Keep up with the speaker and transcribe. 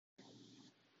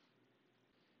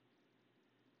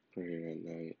prayer at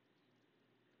night.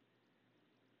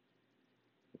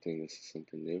 I think this is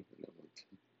something new, and I want to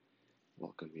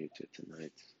welcome you to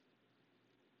tonight's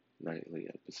nightly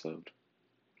episode.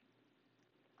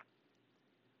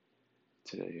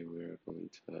 Today we are going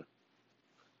to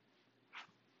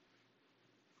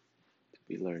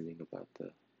be learning about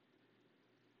the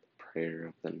prayer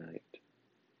of the night,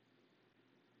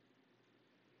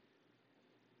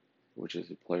 which is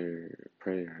a prayer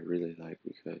I really like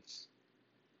because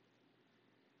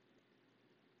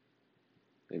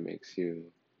it makes you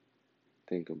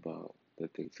think about the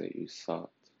things that you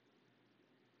sought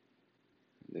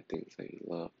and the things that you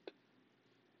loved.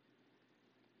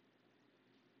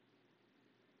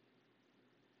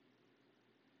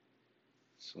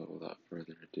 So without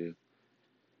further ado,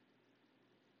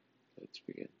 let's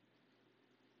begin.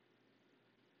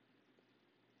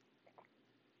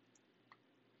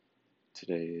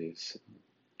 Today is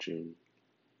June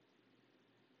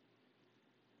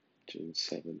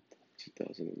 7th,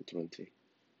 2020,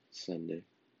 Sunday,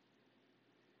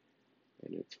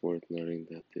 and it's worth noting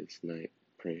that this night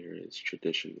prayer is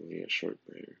traditionally a short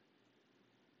prayer,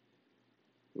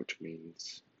 which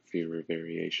means fewer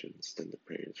variations than the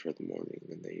prayers for the morning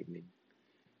and the evening,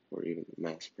 or even the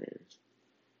Mass prayers.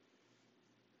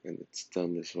 And it's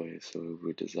done this way so if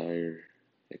we desire,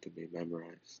 it can be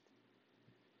memorized.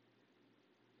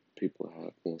 People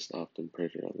have most often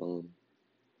prayed it alone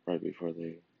right before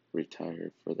they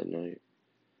retire for the night.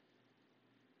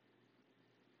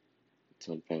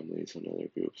 Some families and other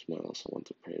groups might also want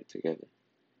to pray it together.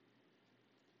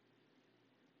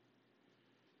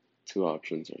 Two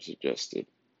options are suggested,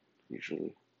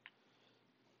 usually.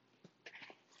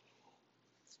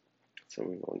 So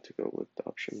we're going to go with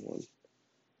option one.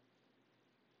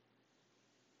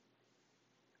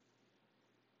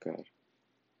 God,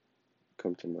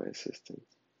 come to my assistance.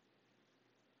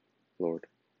 Lord,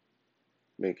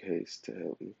 make haste to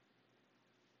help me.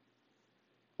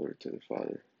 Glory to the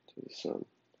Father, to the Son,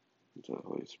 and to the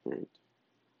Holy Spirit,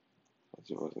 as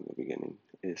it was in the beginning,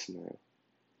 is now,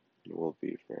 and will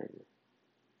be forever.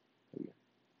 Amen.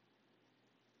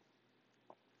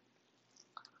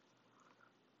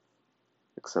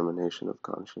 Examination of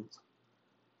conscience.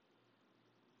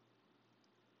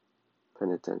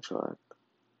 Penitential act.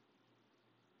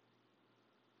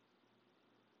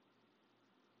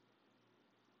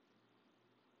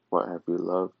 What have you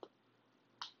loved?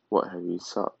 What have you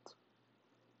sought?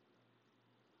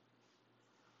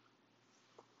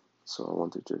 So I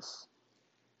want to just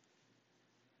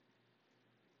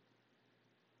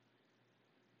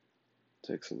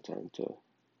take some time to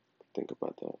think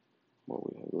about that, what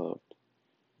we have loved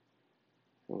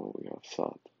and what we have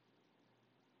sought.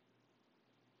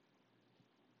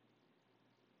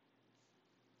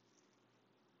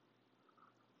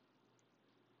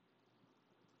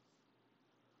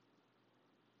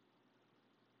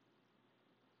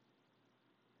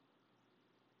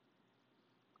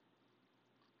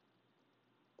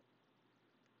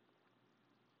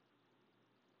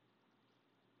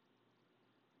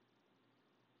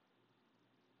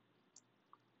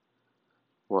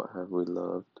 What have we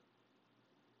loved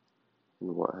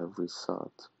and what have we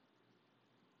sought?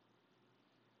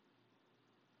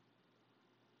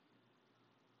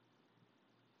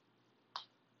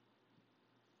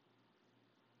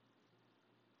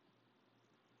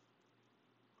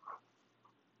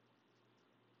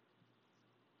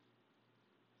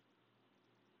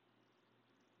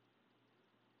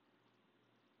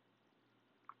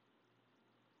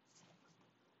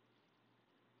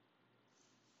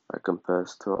 I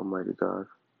confess to Almighty God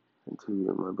and to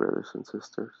you, my brothers and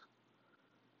sisters,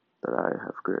 that I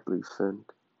have greatly sinned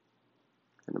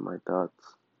in my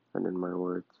thoughts and in my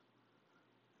words,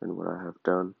 in what I have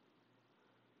done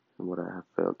and what I have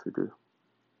failed to do,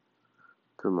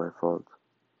 through my fault,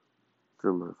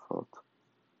 through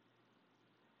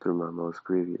my most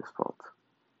grievous fault.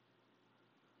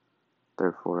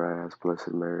 Therefore I ask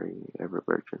Blessed Mary, ever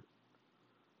Virgin,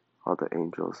 all the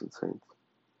angels and saints,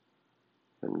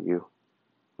 and you,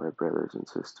 my brothers and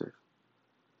sisters,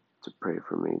 to pray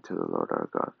for me to the Lord our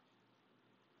God.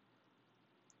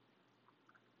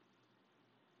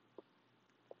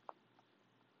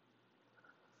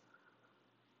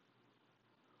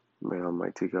 May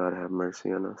Almighty God have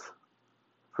mercy on us,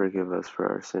 forgive us for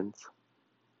our sins,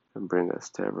 and bring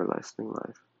us to everlasting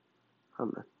life.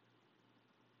 Amen.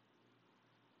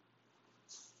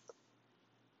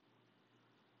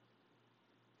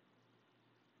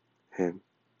 Hymn.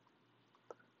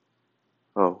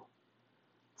 O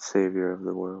Savior of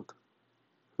the world,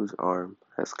 whose arm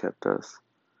has kept us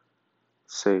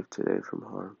safe today from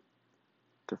harm,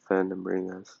 defend and bring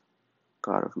us,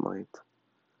 God of might,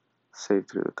 save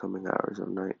through the coming hours of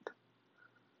night.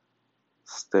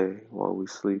 Stay while we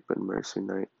sleep in mercy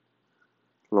night.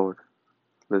 Lord,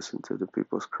 listen to the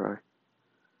people's cry.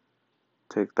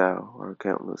 Take thou our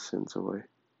countless sins away.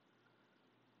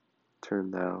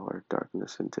 Turn thou our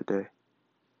darkness into day.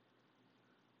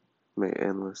 May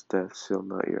endless death seal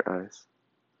not your eyes,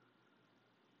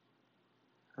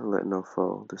 and let no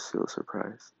foe the seal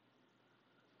surprise.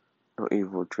 No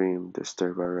evil dream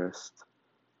disturb our rest,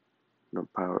 no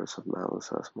powers of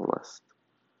malice us molest.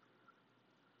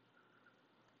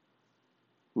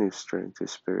 New strength your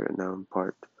spirit now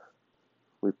impart,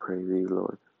 we pray thee,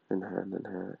 Lord, in hand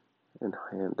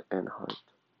and heart,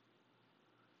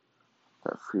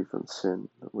 that free from sin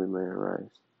we may arise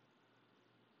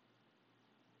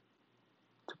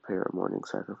to pay our morning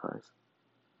sacrifice.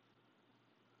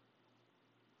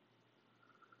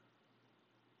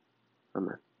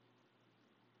 Amen.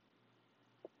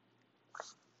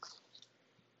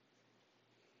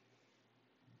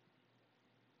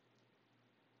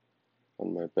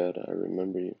 On my bed I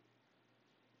remember you,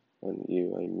 on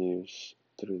you I muse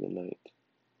through the night.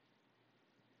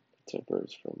 It's a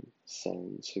verse from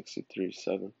Psalm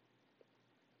 63:7.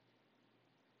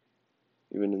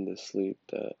 Even in the sleep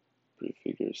that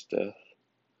prefigures death,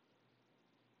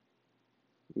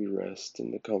 we rest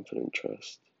in the confident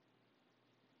trust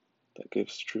that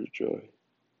gives true joy,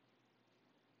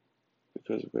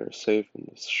 because we are safe in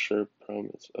the sure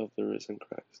promise of the risen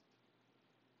Christ.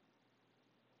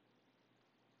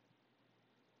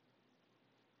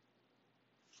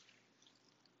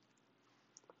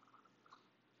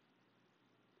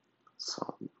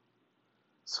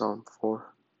 Psalm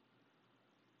 4.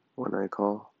 When I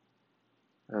call,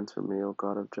 answer me, O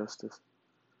God of justice.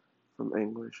 From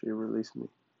anguish you release me.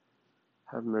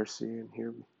 Have mercy and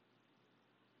hear me.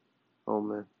 O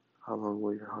men, how long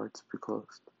will your hearts be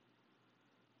closed?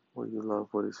 Will you love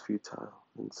what is futile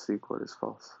and seek what is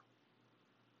false?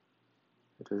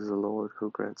 It is the Lord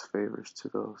who grants favors to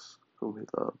those whom he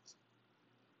loves.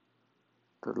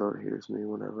 The Lord hears me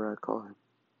whenever I call him.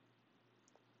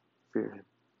 Fear him.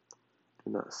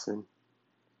 Do not sin.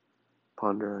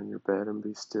 Ponder on your bed and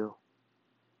be still.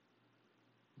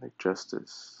 Make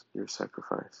justice your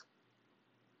sacrifice,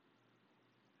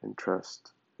 and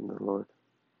trust in the Lord.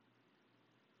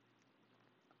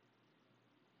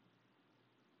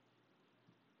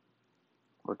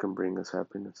 What can bring us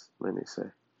happiness? Many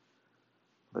say.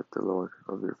 Let the Lord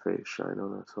of your face shine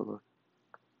on us, O Lord.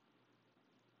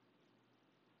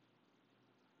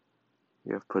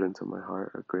 You have put into my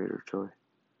heart a greater joy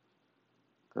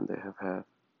than they have had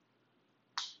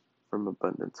from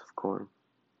abundance of corn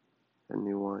and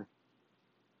new wine.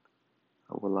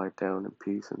 I will lie down in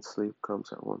peace, and sleep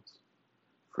comes at once.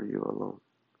 For you alone,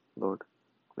 Lord,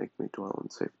 make me dwell in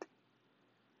safety.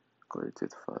 Glory to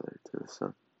the Father, to the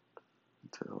Son,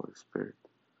 and to the Holy Spirit.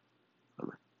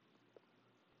 Amen.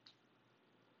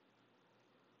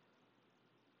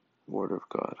 Word of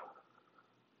God.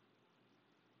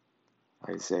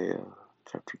 Isaiah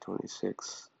chapter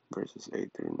 26, verses 8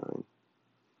 through 9.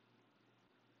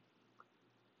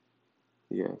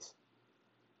 Yes,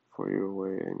 for your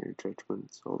way and your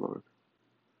judgments, O Lord,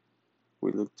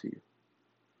 we look to you.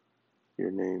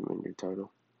 Your name and your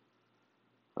title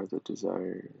are the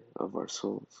desire of our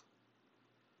souls.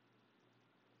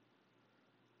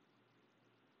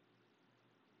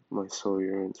 My soul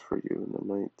yearns for you in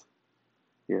the night.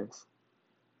 Yes,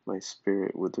 my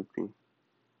spirit within me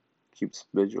keeps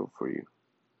vigil for you.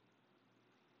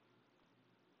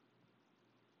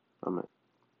 Amen.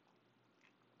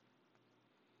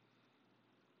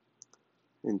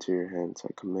 Into your hands I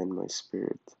commend my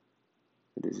spirit.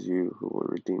 It is you who will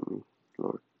redeem me,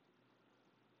 Lord.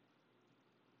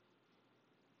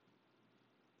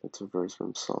 That's a verse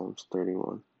from Psalms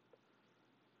 31,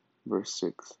 verse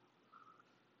 6.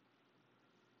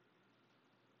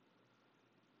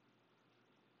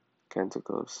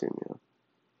 Canticle of Simeon.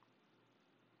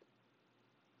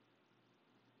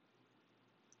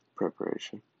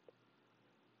 Preparation.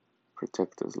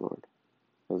 Protect us, Lord,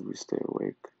 as we stay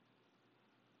awake.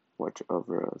 Watch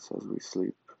over us as we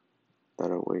sleep,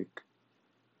 that awake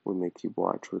we may keep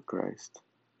watch with Christ,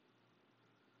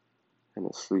 and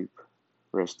asleep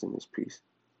rest in his peace.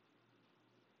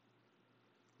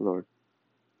 Lord,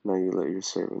 now you let your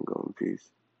servant go in peace.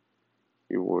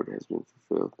 Your word has been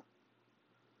fulfilled.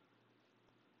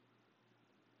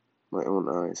 My own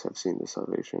eyes have seen the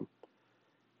salvation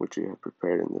which you have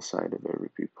prepared in the sight of every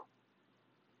people,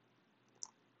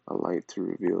 a light to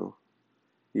reveal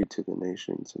you to the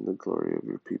nations and the glory of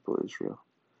your people Israel.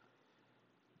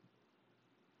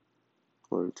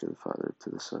 Glory to the Father, to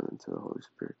the Son, and to the Holy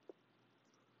Spirit.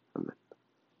 Amen.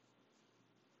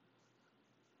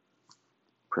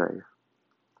 Prayer.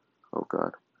 O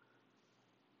God,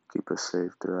 keep us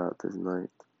safe throughout this night,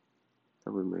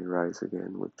 that we may rise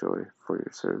again with joy for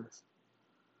your service.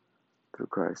 Through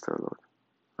Christ our Lord.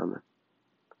 Amen.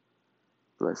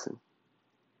 Blessing.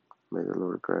 May the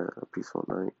Lord grant a peaceful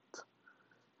night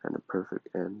and a perfect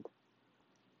end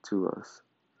to us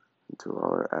and to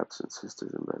all our absent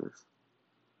sisters and brothers.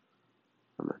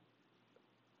 Amen.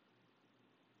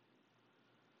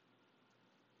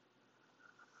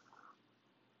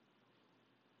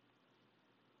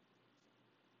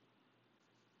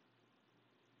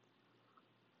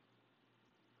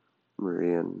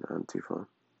 Marian Antiphon,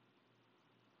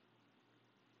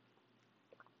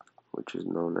 which is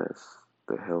known as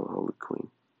the Hail Holy Queen.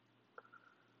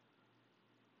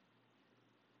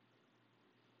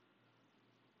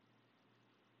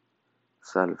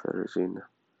 Salve Regina,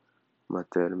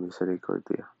 Mater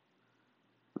Misericordia,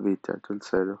 vita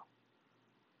dulcero,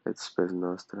 et spes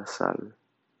nostra salve.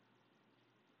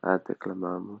 A te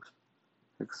clamamos,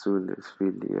 exules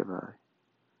filii Evae.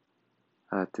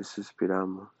 A te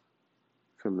suspiramos,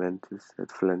 gementes et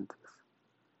flentes,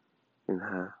 in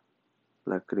ha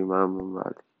lacrimamum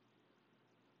vali.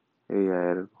 Ea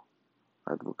ergo,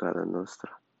 advocata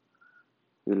nostra,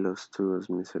 illos tuos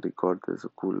misericordes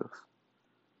oculos,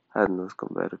 ad nos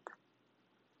converte.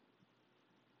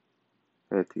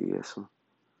 Et Iesum,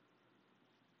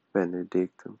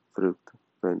 benedictum fructum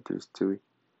ventris tui,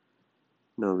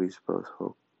 nobis pos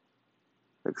hoc,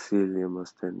 exilium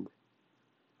ostende,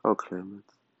 o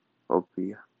clemens, o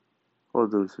pia, o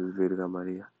dulcis Virga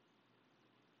Maria.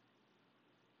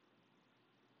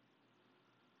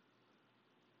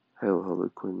 Hail, Holy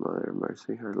Queen, Mother of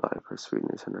Mercy, her life, her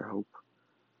sweetness, and her hope.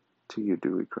 To you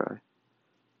do we cry,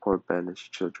 poor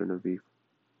banished children of Eve.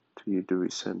 To you do we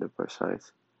send up our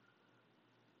sighs,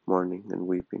 mourning and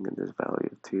weeping in this valley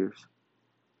of tears.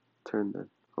 Turn then,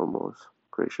 O most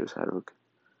gracious Advocate,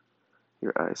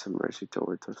 your eyes of mercy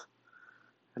towards us,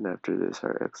 and after this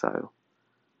our exile,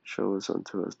 show us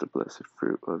unto us the blessed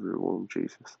fruit of your womb,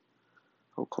 Jesus.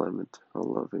 O clement, O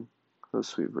loving, O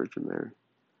sweet Virgin Mary,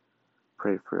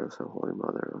 pray for us, O Holy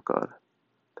Mother of God,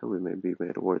 that we may be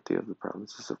made worthy of the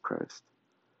promises of Christ.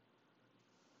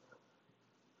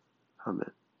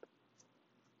 Amen.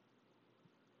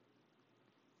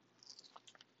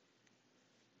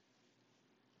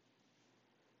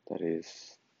 That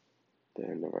is the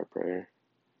end of our prayer.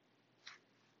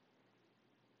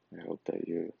 I hope that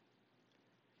you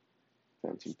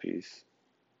found some peace.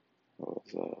 I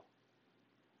was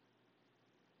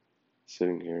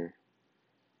sitting here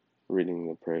reading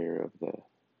the prayer of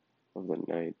the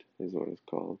night, is what it's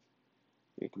called.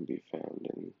 It can be found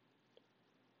in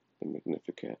the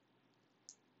Magnificat.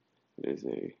 It is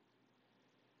a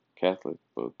Catholic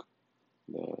book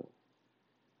that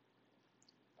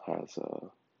has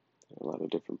a lot of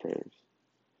different prayers,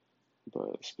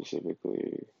 but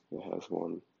specifically it has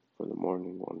one for the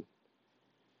morning, one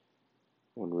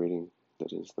reading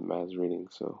that is the Mass reading.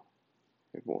 So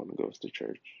if one goes to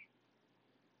church,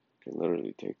 you can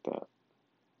literally take that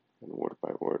and word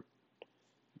by word,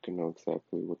 you can know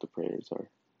exactly what the prayers are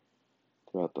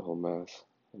throughout the whole Mass.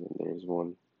 And then there's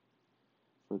one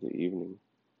for the evening.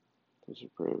 There's a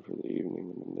prayer for the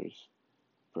evening, and then there's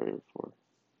prayer for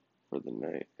the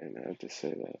night. And I have to say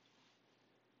that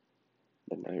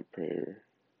the night prayer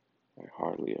I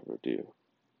hardly ever do,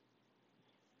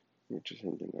 which is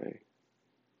something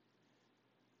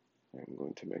I'm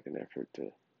going to make an effort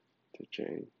to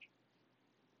change.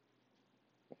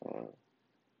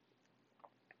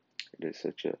 It is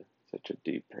such a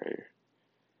deep prayer.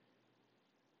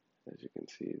 As you can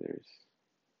see, there's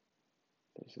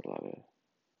a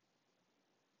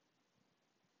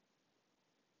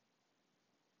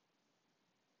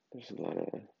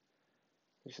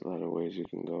lot of ways you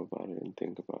can go about it and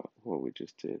think about what we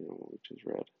just did and what we just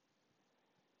read.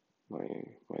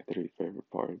 My three favorite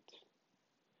parts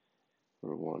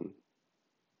were one,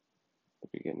 the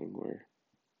beginning, where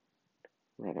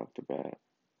right off the bat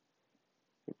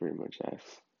it pretty much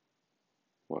asks,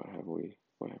 what have we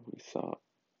sought?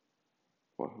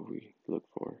 What have we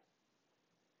looked for?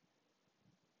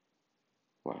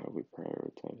 What have we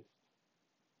prioritized?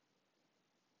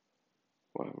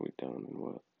 What have we done, and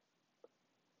what?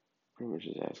 Pretty much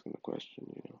just asking the question,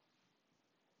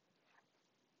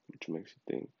 which makes you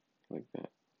think like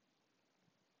that.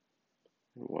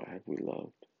 And what have we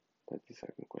loved? That's the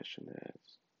second question to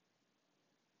ask.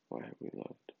 What have we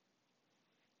loved?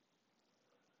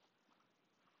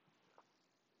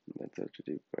 And that's such a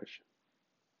deep question.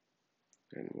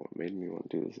 And what made me want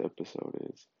to do this episode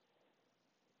is,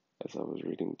 as I was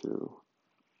reading through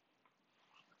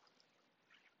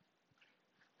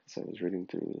So I was reading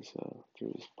through this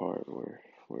part where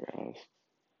we're asked,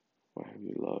 "Why have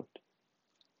you loved?"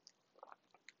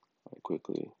 I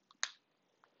quickly,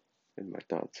 in my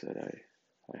thoughts, said,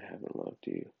 "I haven't loved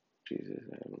you, Jesus.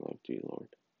 I haven't loved you,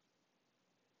 Lord."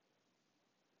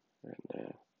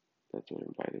 And that's what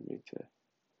invited me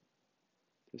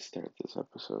to start this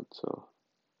episode. So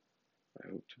I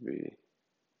hope to be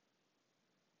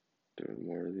doing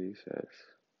more of these as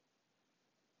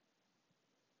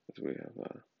we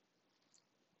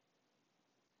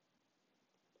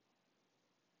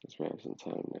have some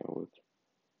time now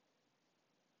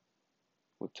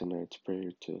with tonight's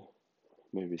prayer to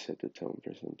maybe set the tone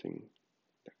for something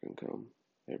that can come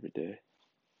every day.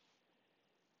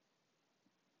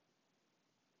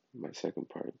 My second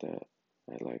part that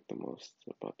I like the most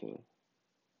about the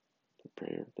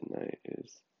prayer of the night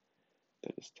is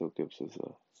that it still gives us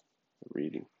a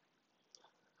reading,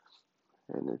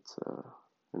 and it's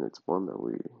one that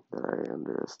I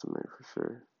underestimate for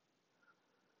sure,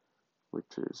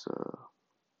 which is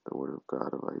the Word of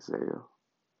God of Isaiah,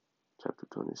 chapter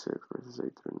 26, verses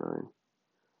 8 through 9.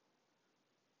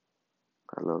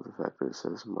 I love the fact that it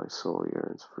says, "My soul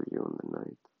yearns for you in the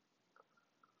night."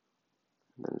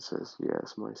 And then it says,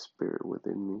 "Yes, my spirit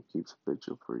within me keeps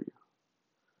vigil for you."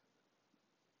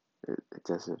 It's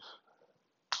as if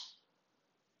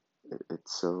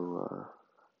it's so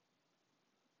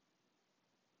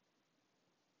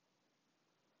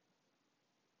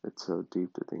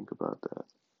deep to think about that.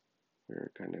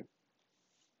 We're kind of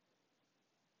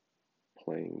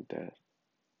playing death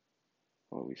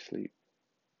while we sleep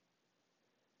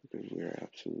because we are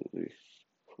absolutely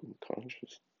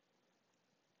unconscious.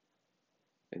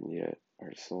 And yet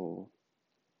our soul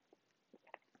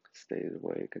stays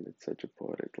awake, and it's such a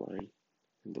poetic line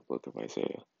in the book of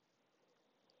Isaiah.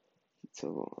 It's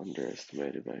so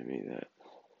underestimated by me that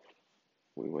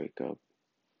we wake up,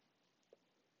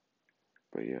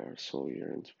 but yeah, our soul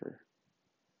yearns for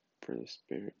the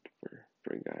Spirit,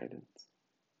 for guidance,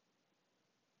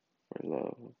 for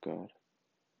love of God,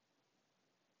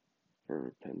 for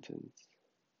repentance.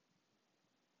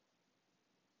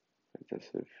 It's as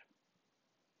if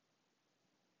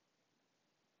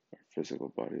our physical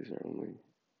bodies are only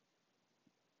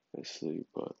asleep,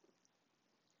 but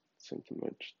something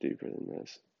much deeper than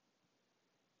this.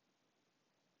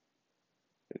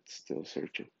 It's still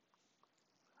searching.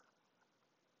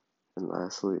 And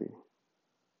lastly,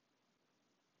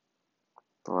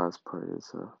 the last part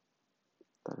is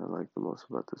that I like the most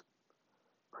about this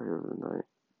prayer of the night.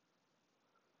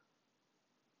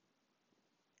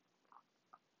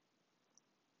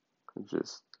 It's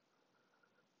just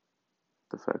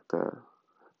the fact that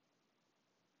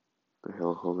the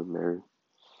Hail Holy Mary,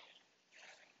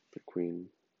 the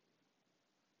Queen,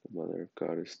 the Mother of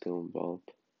God, is still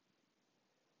involved.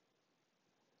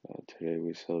 Today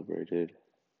we celebrated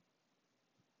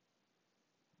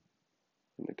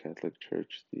in the Catholic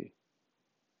Church the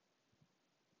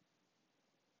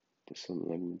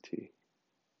solemnity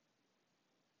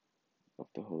of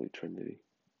the Holy Trinity,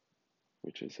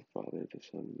 which is the Father, the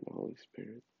Son, and the Holy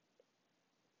Spirit.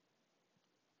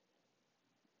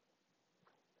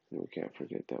 And we can't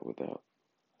forget that without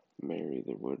Mary,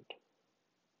 there would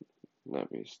not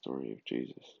be a story of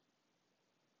Jesus.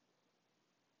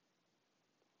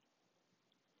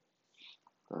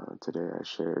 Today I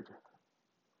shared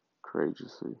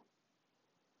courageously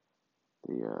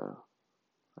the,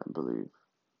 I believe,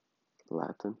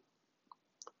 Latin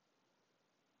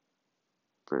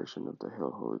version of the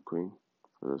Hail Holy Queen.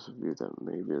 For those of you that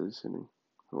may be listening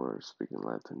who are speaking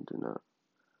Latin, do not,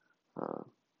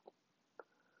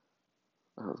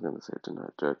 I was going to say do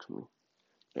not judge me,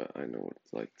 but I know what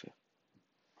it's like to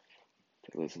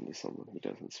listen to someone who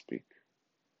doesn't speak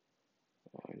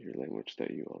your language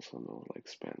that you also know, like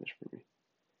Spanish for me.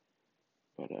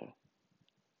 But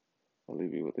I'll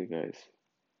leave you with it, guys.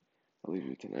 I'll leave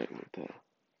you tonight with that,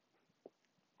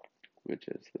 which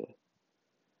is the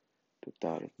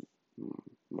thought of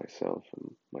myself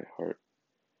and my heart,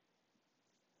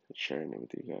 and sharing it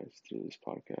with you guys through this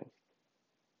podcast.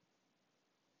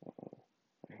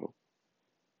 I hope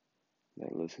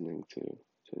that listening to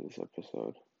this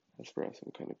episode has brought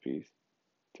some kind of peace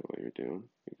to what you're doing,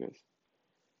 because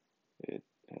it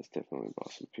has definitely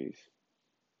brought some peace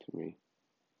to me.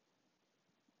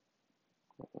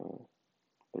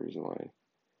 The reason why I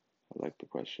like the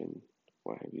question,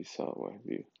 "Why have you sought? Why have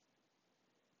you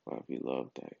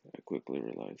loved?" I quickly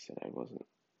realized that I wasn't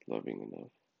loving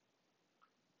enough.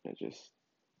 Not just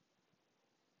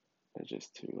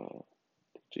to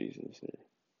Jesus or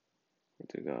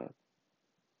to God,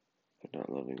 but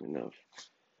not loving enough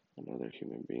on other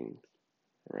human beings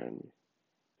around me,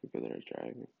 people that are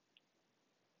driving,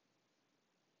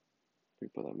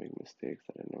 people that make mistakes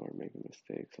that I know are making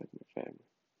mistakes, like my family,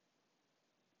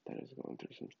 that is going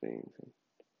through some things. And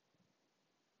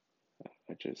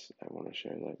I want to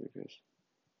share that because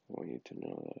I want you to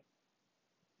know that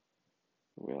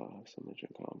we all have so much in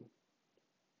common,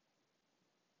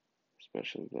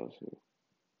 especially those who,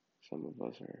 some of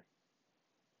us are,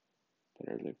 that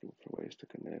are looking for ways to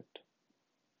connect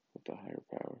with the higher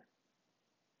power.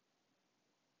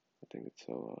 I think it's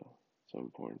so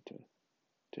important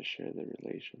to share the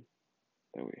relation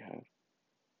that we have.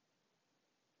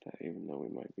 That even though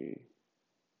we might be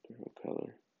different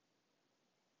color,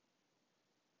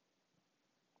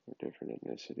 or different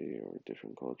ethnicity, or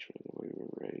different culture, the way we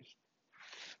were raised,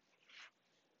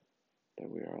 that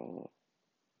we're all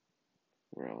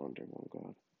under one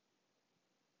God.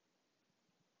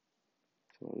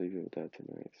 So I'll leave you with that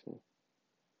tonight. So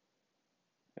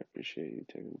I appreciate you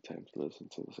taking the time to listen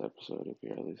to this episode if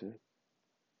you are listening.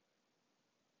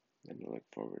 And I look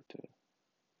forward to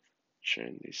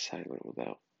sharing these silent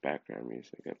without background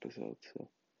music episodes. So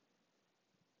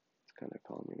it's kind of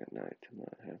calming at night to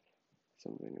not have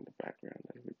something in the background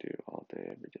as we do all day,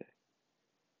 every day.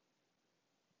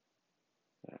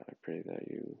 I pray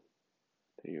that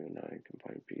you and I can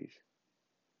find peace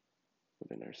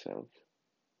within ourselves,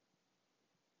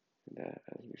 and that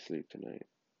as we sleep tonight,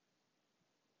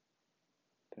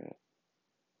 that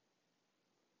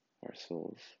our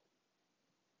souls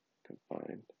can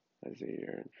find, as they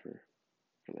yearn for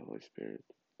the Holy Spirit,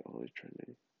 the Holy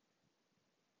Trinity,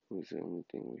 who is the only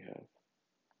thing we have,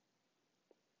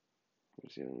 who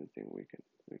is the only thing we can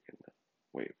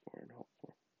wait for and hope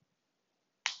for.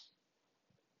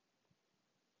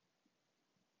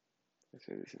 I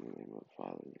say this in the name of the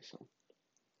Father, the Son,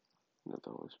 and of the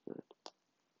Holy Spirit.